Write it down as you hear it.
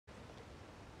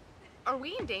Are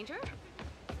we in danger?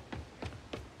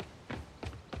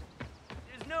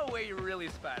 There's no way you're really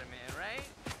Spider-Man, right?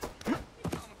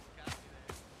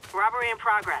 Robbery in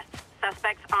progress.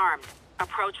 Suspects armed.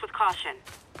 Approach with caution.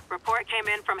 Report came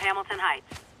in from Hamilton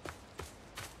Heights.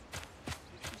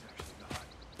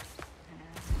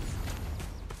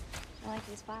 I like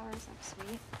these flowers, they're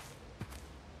sweet.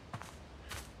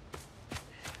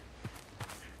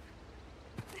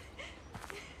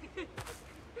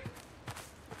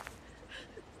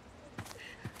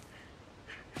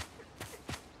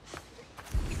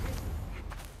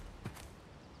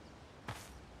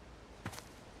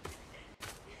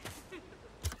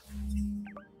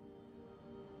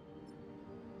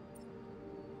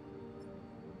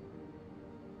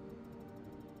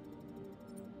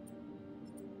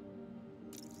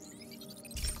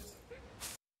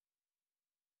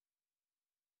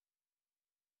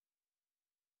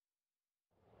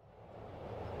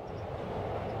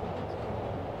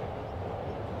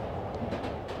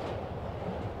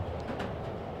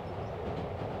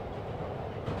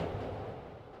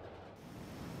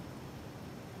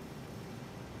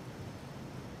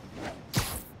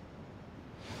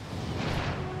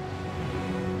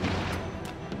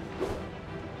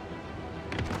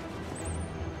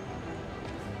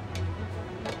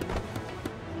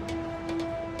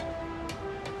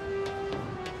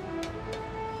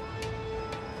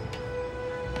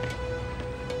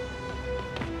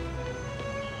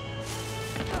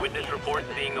 Witness report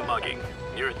seeing a mugging.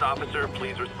 Nearest officer,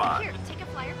 please respond. Here, take a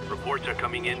flyer. Reports are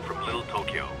coming in from Little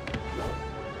Tokyo.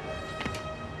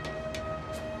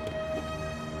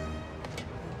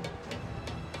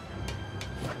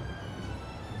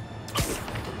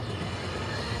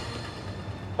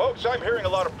 Folks, I'm hearing a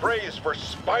lot of praise for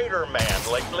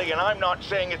Spider-Man lately, and I'm not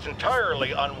saying it's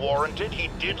entirely unwarranted. He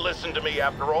did listen to me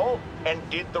after all, and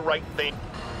did the right thing.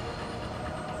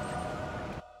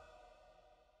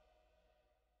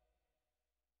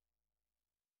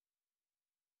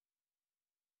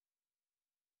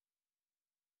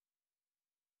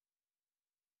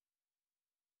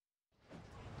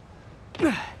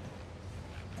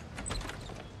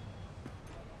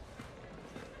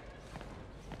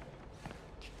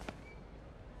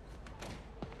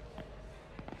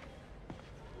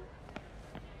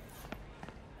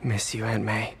 Miss you, Aunt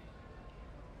May.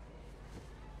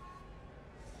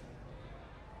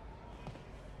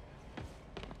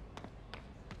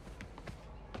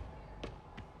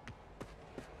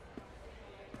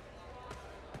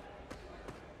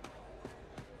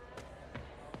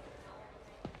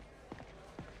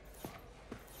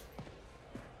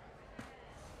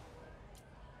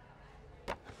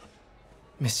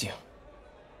 Miss you.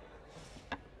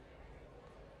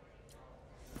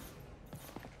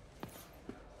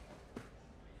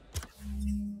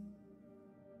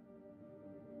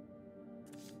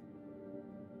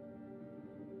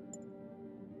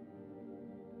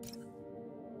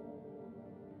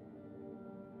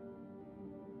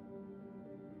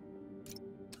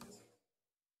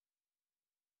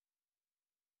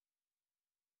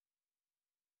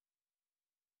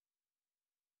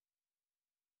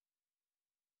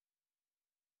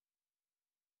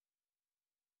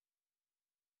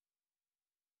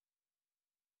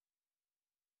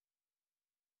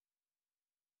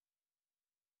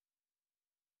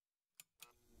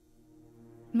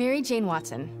 Mary Jane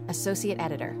Watson, Associate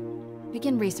Editor.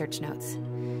 Begin research notes.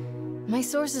 My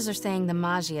sources are saying the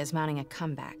Maggia is mounting a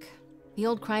comeback. The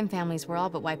old crime families were all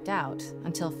but wiped out,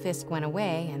 until Fisk went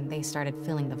away and they started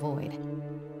filling the void.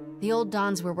 The old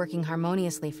Dons were working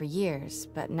harmoniously for years,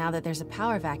 but now that there's a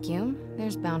power vacuum,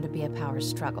 there's bound to be a power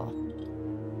struggle.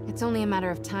 It's only a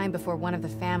matter of time before one of the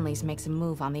families makes a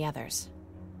move on the others.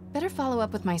 Better follow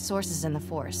up with my sources in the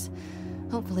Force.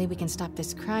 Hopefully we can stop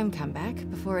this crime comeback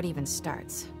before it even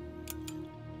starts.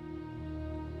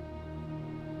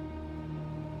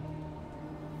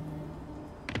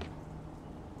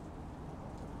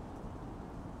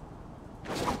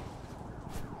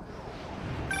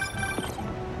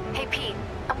 Hey Pete,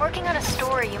 I'm working on a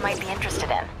story you might be interested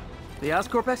in. The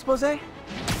Oscorp expose?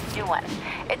 New one.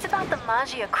 It's about the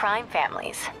Maggia crime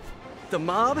families. The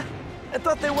mob? I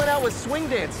thought they went out with swing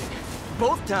dancing.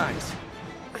 Both times.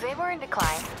 They were in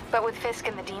decline, but with Fisk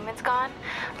and the demons gone,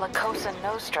 La Cosa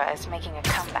Nostra is making a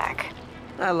comeback.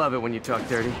 I love it when you talk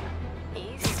dirty.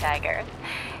 Easy, Tiger.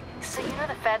 So you know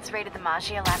the feds raided the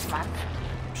Maggia last month?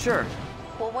 Sure.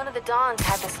 Well, one of the Dons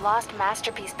had this lost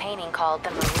masterpiece painting called the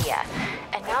Maria,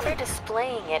 and now they're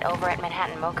displaying it over at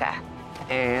Manhattan Mocha.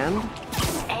 And?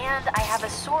 And I have a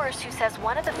source who says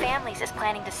one of the families is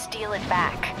planning to steal it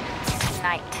back.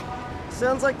 Tonight.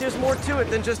 Sounds like there's more to it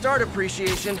than just art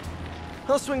appreciation.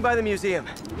 I'll swing by the museum.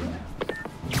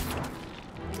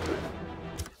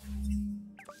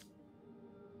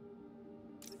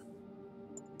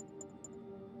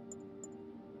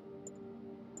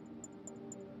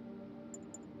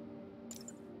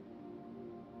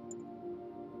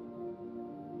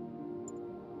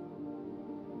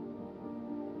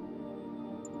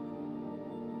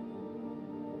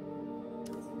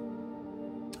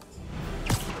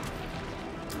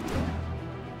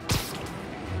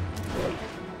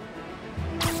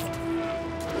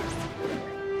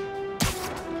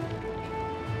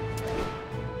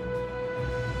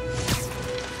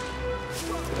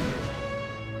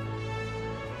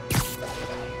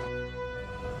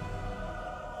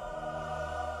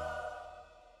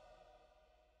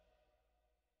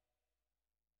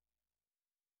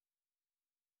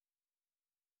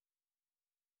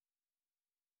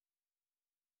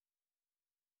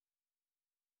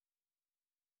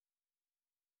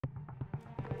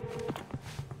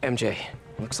 MJ,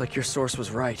 looks like your source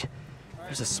was right.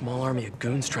 There's a small army of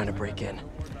goons trying to break in.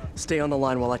 Stay on the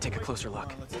line while I take a closer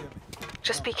look.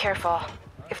 Just be careful.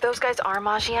 If those guys are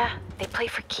Magia, they play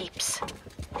for keeps.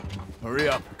 Hurry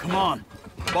up, come on.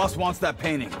 Boss wants that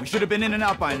painting. We should have been in and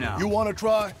out by now. You want to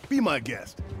try? Be my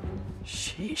guest.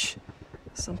 Sheesh.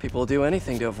 Some people will do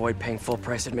anything to avoid paying full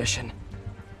price admission.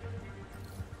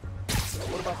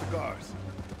 What about the guards?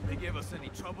 They give us any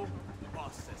trouble? The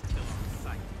boss says kill on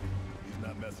sight. He's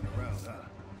not messing around,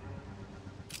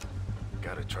 huh?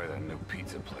 Gotta try that new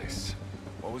pizza place.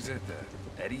 What was it,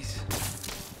 Eddie's?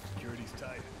 Security's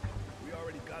tight. We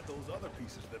already got those other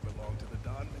pieces that belong to the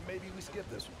Don, and maybe we skip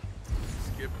this one.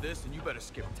 Skip this and you better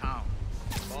skip town.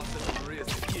 Boss says Maria's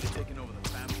the key to taking over the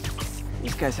family.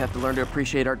 These guys have to learn to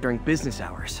appreciate art during business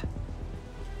hours.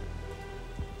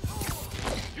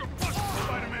 You're busted,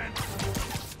 Spider-Man!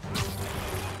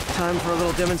 Time for a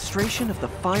little demonstration of the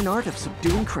fine art of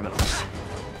subduing criminals.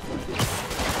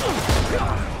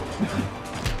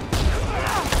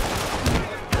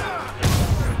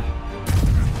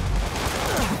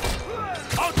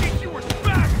 I'll teach you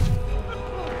respect!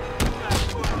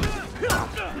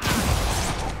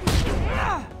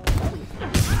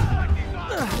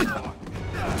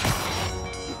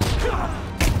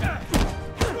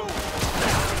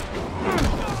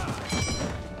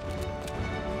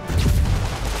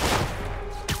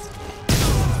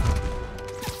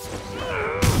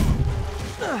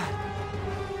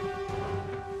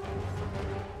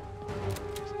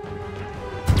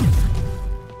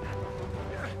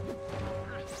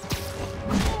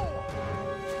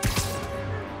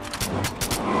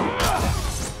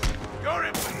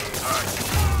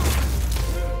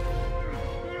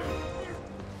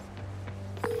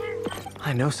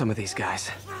 I know some of these guys.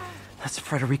 That's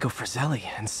Federico Fratelli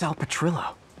and Sal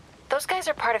Petrillo. Those guys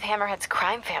are part of Hammerhead's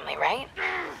crime family, right?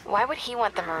 Why would he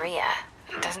want the Maria?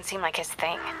 It doesn't seem like his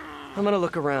thing. I'm gonna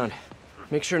look around.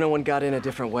 Make sure no one got in a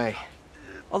different way.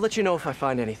 I'll let you know if I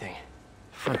find anything.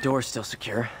 Front door's still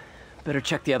secure. Better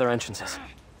check the other entrances.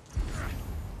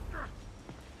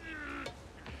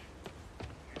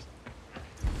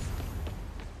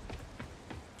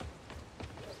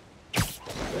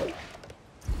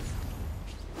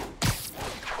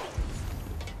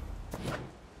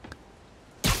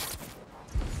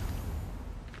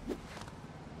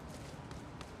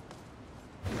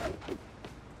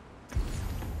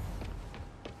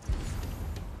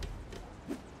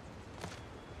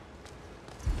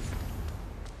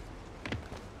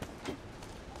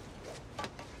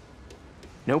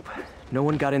 Nope, no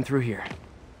one got in through here.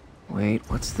 Wait,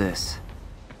 what's this?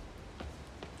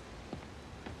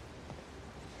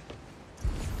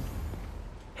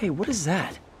 Hey, what is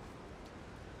that?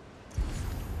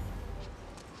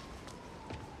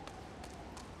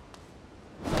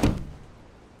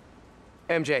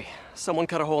 MJ, someone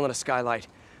cut a hole in a skylight.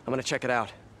 I'm gonna check it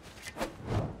out.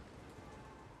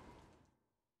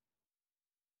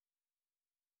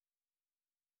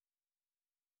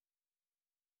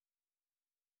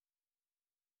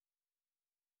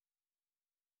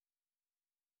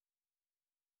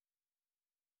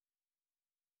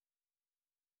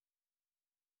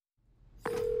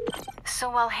 So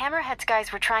while Hammerhead's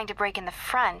guys were trying to break in the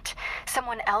front,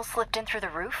 someone else slipped in through the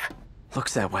roof?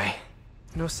 Looks that way.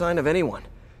 No sign of anyone.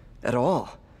 At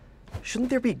all.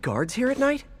 Shouldn't there be guards here at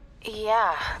night?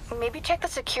 Yeah, maybe check the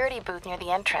security booth near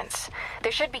the entrance.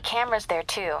 There should be cameras there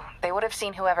too. They would have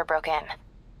seen whoever broke in.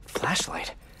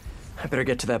 Flashlight? I better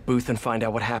get to that booth and find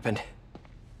out what happened.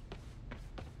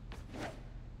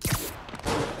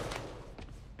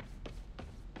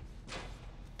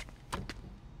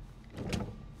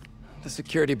 The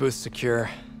security booth's secure.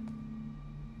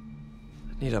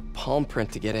 I need a palm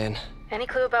print to get in. Any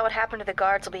clue about what happened to the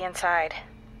guards will be inside.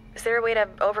 Is there a way to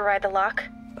override the lock?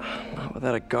 Not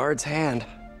without a guard's hand.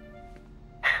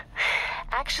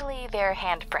 Actually, their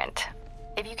handprint.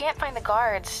 If you can't find the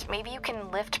guards, maybe you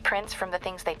can lift prints from the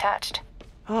things they touched.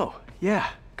 Oh, yeah,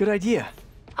 good idea.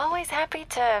 Always happy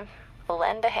to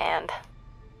lend a hand.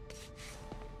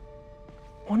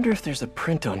 Wonder if there's a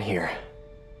print on here.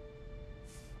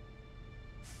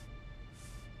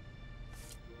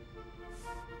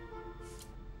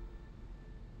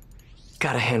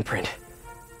 Got a handprint.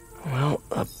 Well,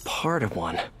 a part of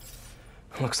one.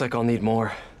 Looks like I'll need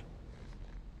more.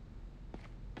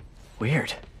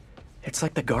 Weird. It's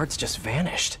like the guards just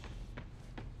vanished.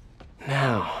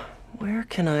 Now, where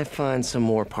can I find some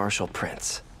more partial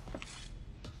prints?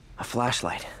 A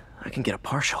flashlight. I can get a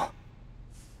partial.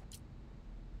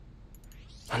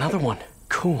 Another one.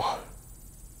 Cool.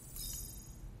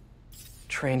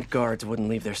 Trained guards wouldn't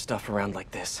leave their stuff around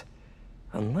like this.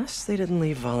 Unless they didn't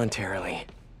leave voluntarily.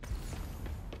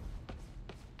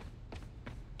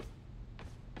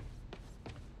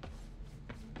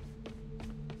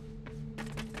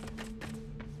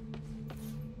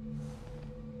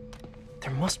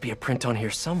 There must be a print on here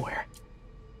somewhere.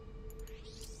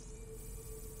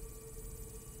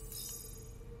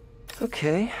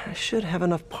 Okay, I should have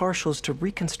enough partials to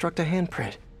reconstruct a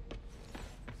handprint.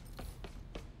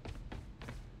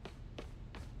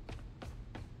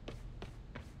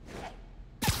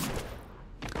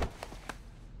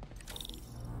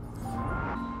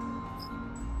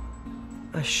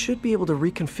 I should be able to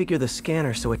reconfigure the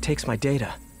scanner so it takes my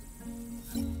data.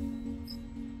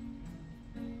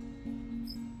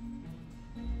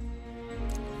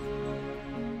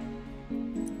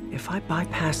 If I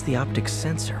bypass the optics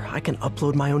sensor, I can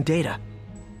upload my own data.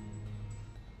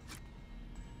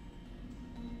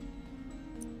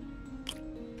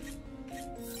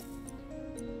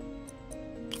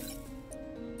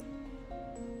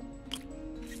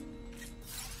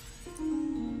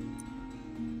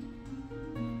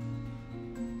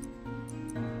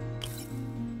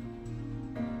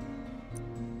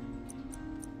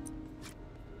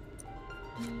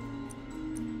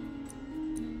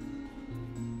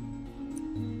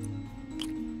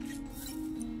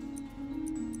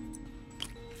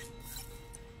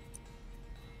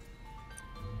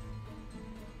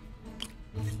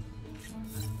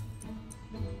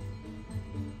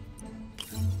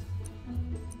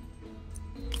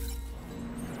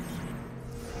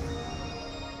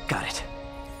 Got it.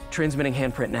 Transmitting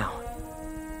handprint now.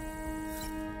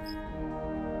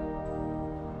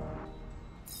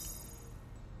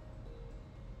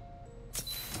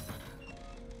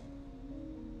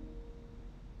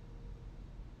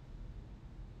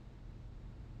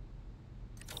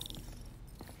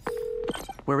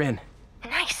 We're in.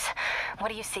 Nice. What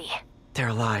do you see? They're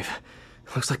alive.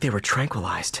 Looks like they were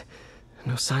tranquilized.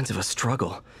 No signs of a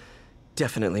struggle.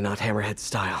 Definitely not Hammerhead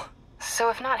style. So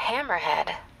if not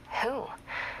Hammerhead, who?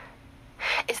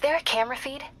 Is there a camera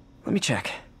feed? Let me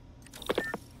check.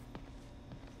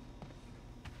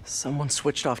 Someone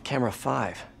switched off camera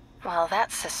 5. Well,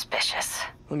 that's suspicious.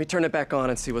 Let me turn it back on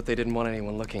and see what they didn't want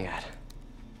anyone looking at.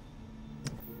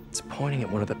 It's pointing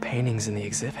at one of the paintings in the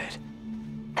exhibit.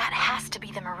 That has to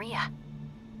be the Maria.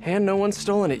 And no one's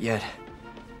stolen it yet.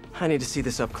 I need to see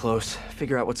this up close,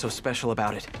 figure out what's so special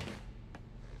about it.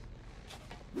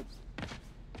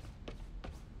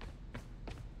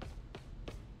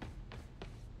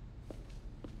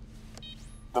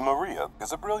 The Maria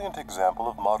is a brilliant example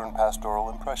of modern pastoral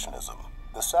impressionism.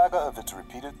 The saga of its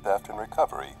repeated theft and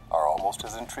recovery are almost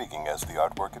as intriguing as the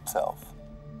artwork itself.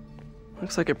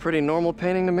 Looks like a pretty normal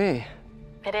painting to me.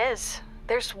 It is.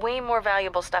 There's way more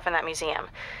valuable stuff in that museum.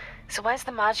 So why is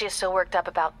the Maggia so worked up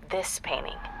about this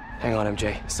painting? Hang on,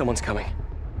 MJ. Someone's coming.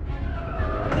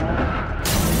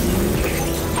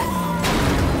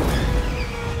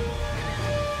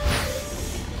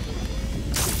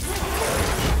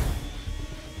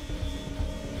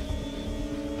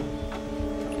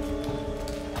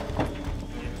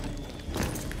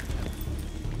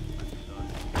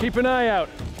 Keep an eye out.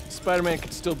 Spider-Man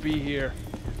could still be here.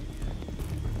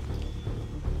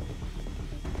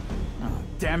 Oh,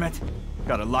 damn it.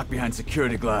 Got it locked behind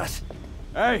security glass.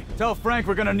 Hey, tell Frank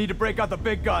we're gonna need to break out the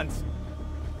big guns.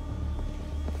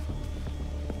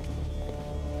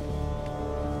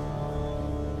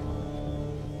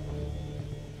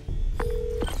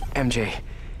 MJ,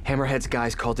 Hammerhead's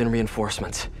guys called in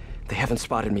reinforcements. They haven't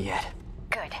spotted me yet.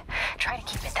 Good. Try to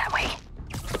keep it that way.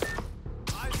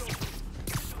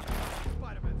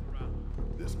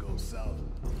 This goes south.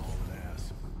 I'm hauling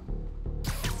ass.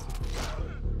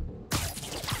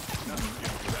 Nothing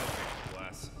good for that big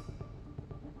glass.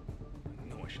 I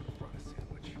know I should have brought a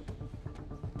sandwich.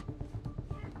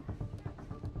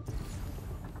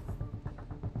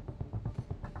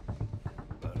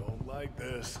 I don't like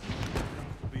this.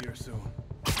 Be here soon.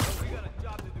 We got a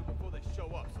job to do before they show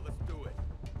up, so let's do it.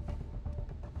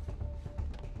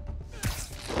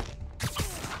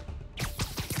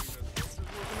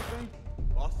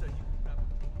 Boss said you can have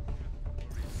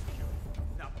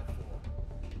not before.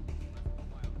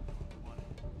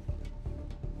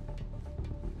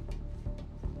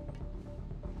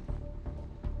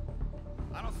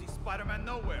 I don't see Spider-Man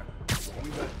nowhere. We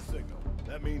got the signal.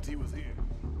 That means he was here.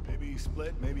 Maybe he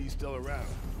split, maybe he's still around.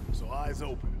 So eyes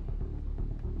open.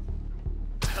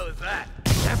 What the hell is that?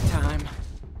 Nap time.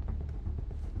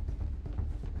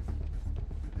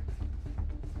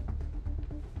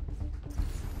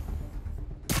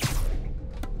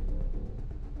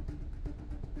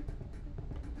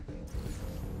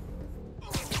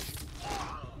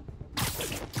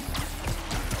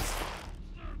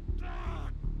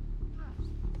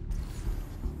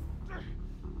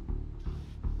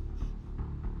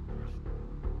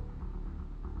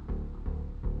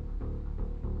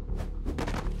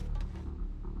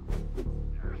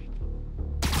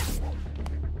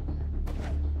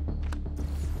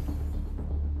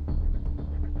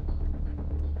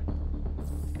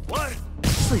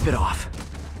 Sleep it off.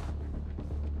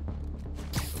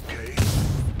 Okay.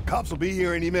 Cops will be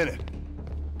here any minute.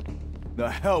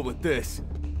 The hell with this.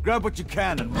 Grab what you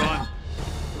can and run.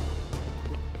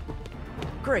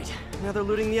 Great. Now they're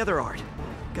looting the other art.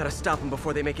 Gotta stop them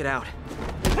before they make it out.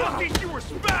 I'll teach you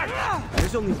respect!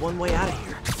 There's only one way out of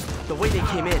here. The way they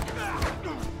came in.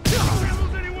 Don't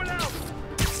lose anyone else!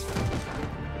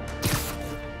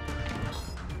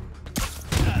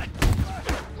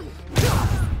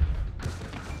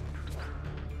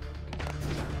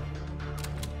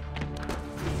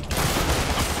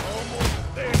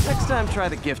 Next time, try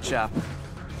the gift shop.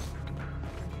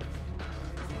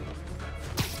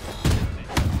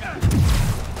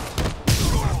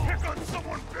 Pick on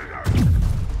someone bigger!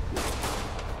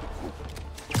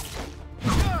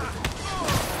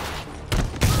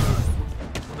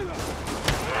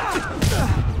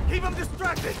 Keep him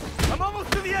distracted! I'm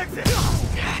almost to the exit!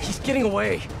 He's getting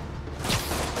away.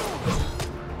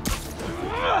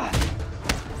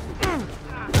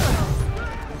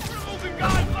 Losing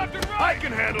guys left and right! I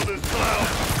can handle this clown!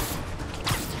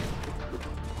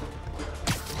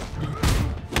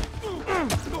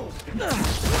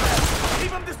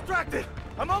 Keep him distracted!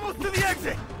 I'm almost to the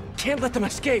exit! Can't let them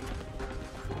escape.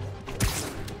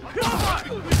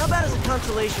 How about as a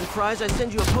consolation prize, I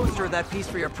send you a poster of that piece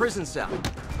for your prison cell?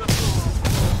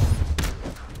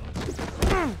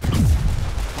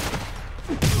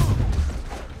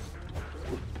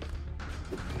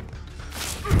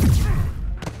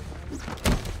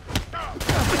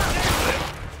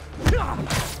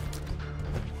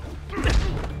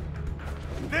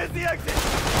 There's the exit!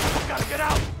 Gotta get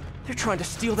out! They're trying to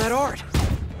steal that art.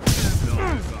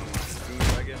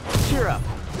 Cheer up.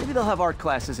 Maybe they'll have art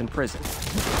classes in prison.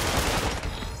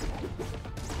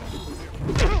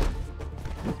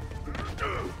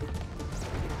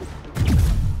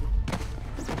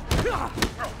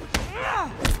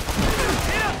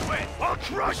 I'll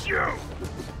crush you!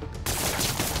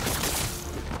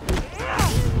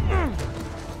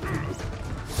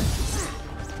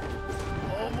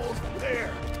 Almost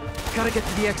there. Gotta get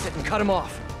to the exit and cut him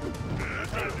off.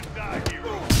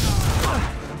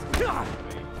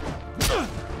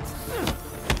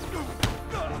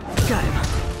 Got him.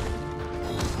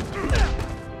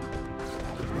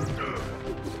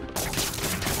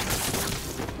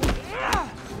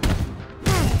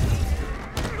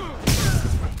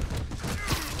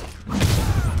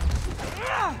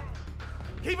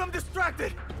 Keep him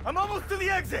distracted! I'm almost to the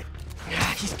exit!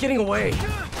 He's getting away.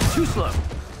 Too slow.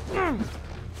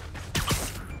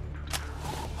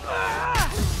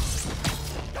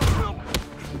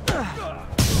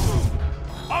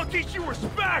 I'll teach you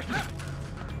respect!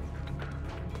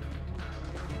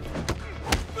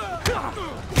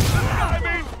 I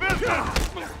mean business!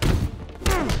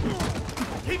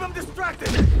 Keep him distracted!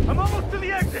 I'm almost to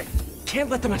the exit! Can't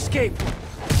let them escape.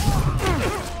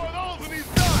 What he's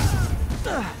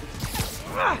done!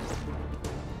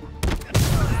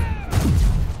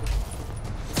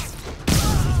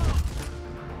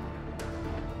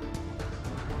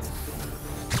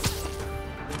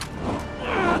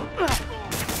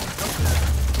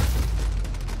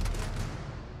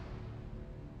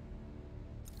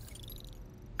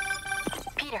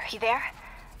 Peter, you there?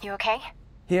 You okay?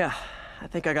 Yeah, I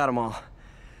think I got them all.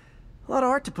 A lot of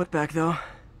art to put back, though.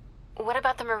 What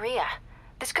about the Maria?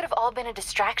 This could have all been a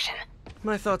distraction.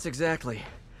 My thoughts exactly.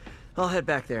 I'll head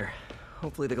back there.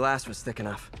 Hopefully the glass was thick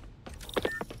enough.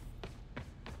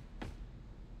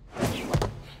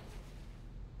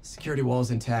 Security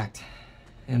wall's intact.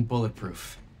 And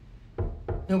bulletproof.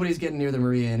 Nobody's getting near the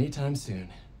Maria anytime soon.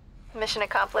 Mission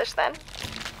accomplished, then?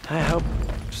 I hope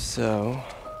so.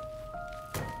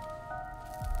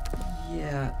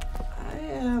 Yeah, I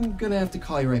am gonna have to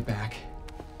call you right back.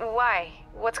 Why?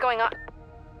 What's going on?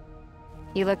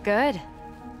 You look good.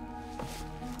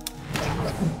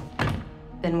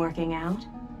 Been working out?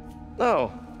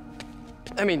 Oh.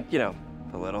 I mean, you know,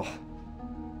 a little.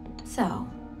 So,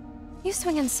 you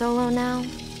swinging solo now?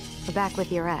 Or back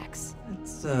with your ex?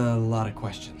 That's a lot of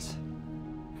questions.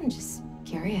 I'm just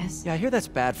curious. Yeah, I hear that's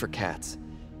bad for cats.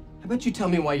 How about you tell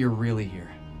me why you're really here?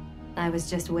 I was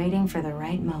just waiting for the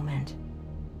right moment.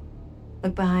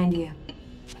 Look behind you.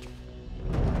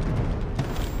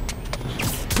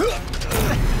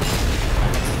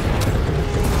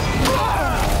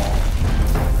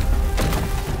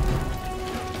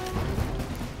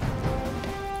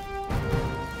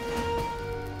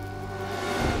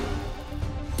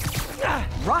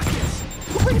 Rockets?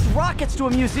 Who brings rockets to a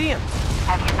museum?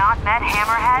 Have you not met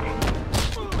Hammerhead?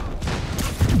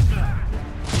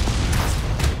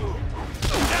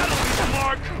 That'll be the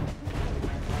mark!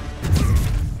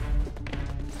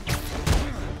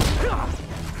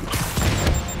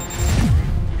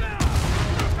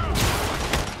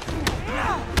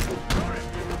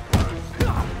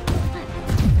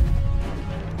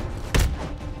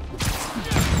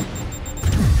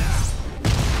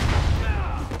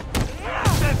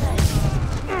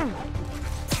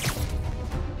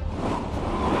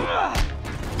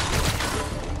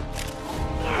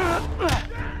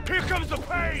 the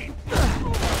pain!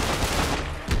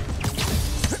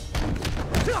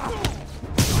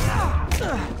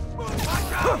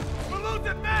 Watch out! We're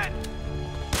losing men!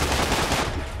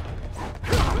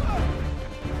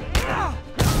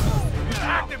 He's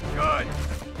active good!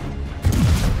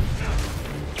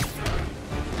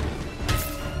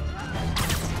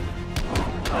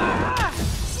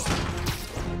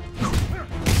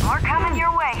 More coming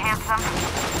your way, handsome.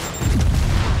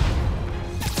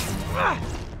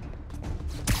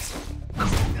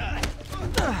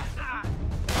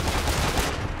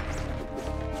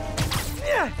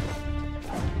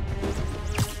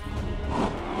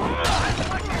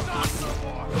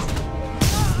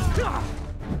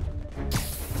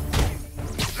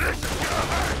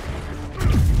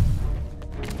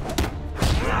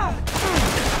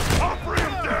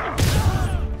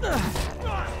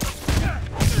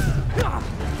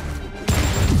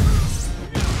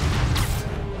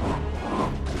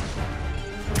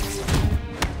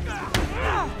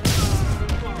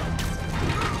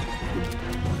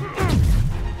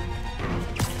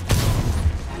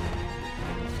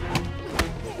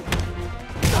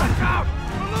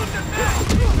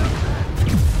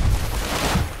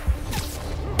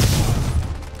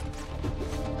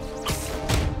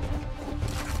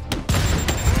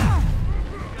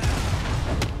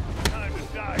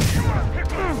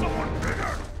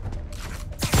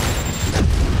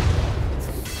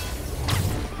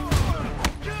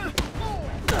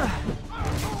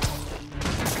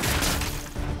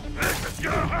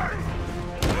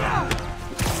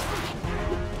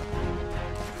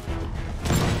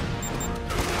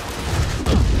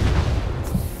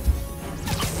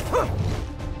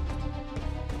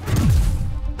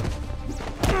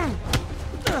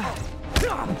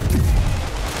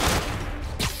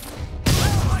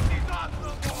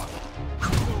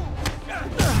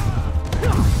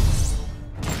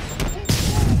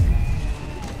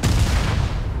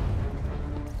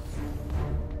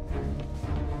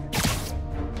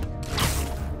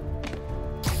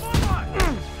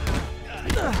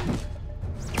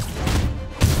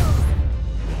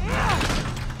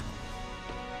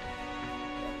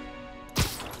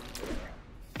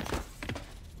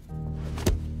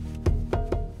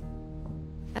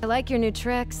 I like your new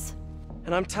tricks.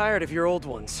 And I'm tired of your old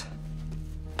ones.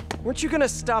 Weren't you gonna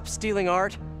stop stealing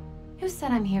art? Who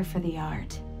said I'm here for the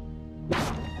art?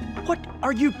 What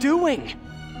are you doing?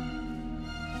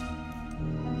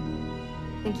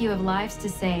 Think you have lives to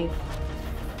save.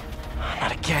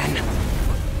 Not again.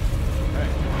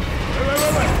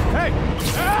 Hey!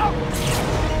 Help!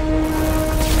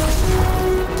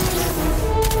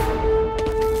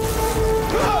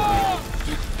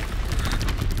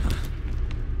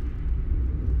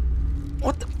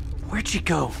 What the? Where'd she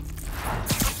go?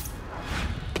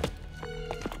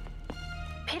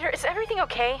 Peter, is everything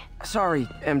okay? Sorry,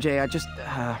 MJ, I just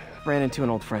ran into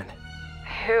an old friend.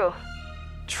 Who?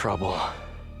 Trouble.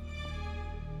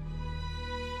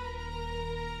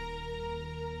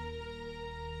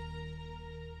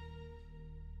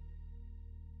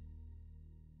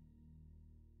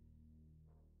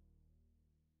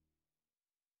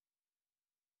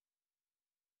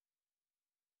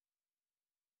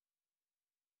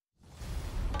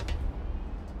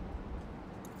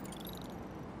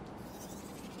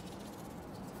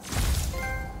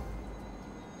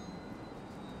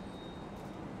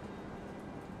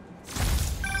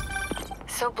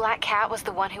 So Black Cat was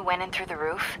the one who went in through the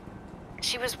roof?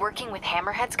 She was working with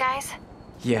Hammerhead's guys?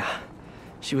 Yeah.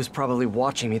 She was probably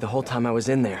watching me the whole time I was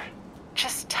in there.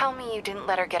 Just tell me you didn't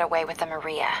let her get away with the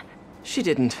Maria. She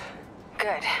didn't.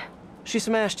 Good. She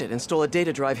smashed it and stole a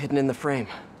data drive hidden in the frame.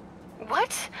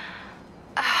 What?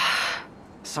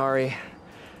 Sorry.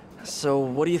 So,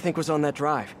 what do you think was on that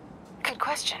drive? Good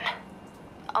question.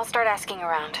 I'll start asking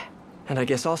around. And I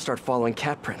guess I'll start following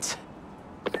cat prints.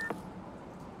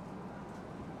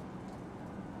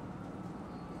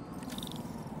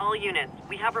 All units,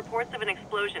 we have reports of an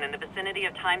explosion in the vicinity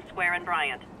of Times Square and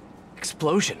Bryant.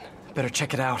 Explosion. Better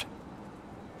check it out.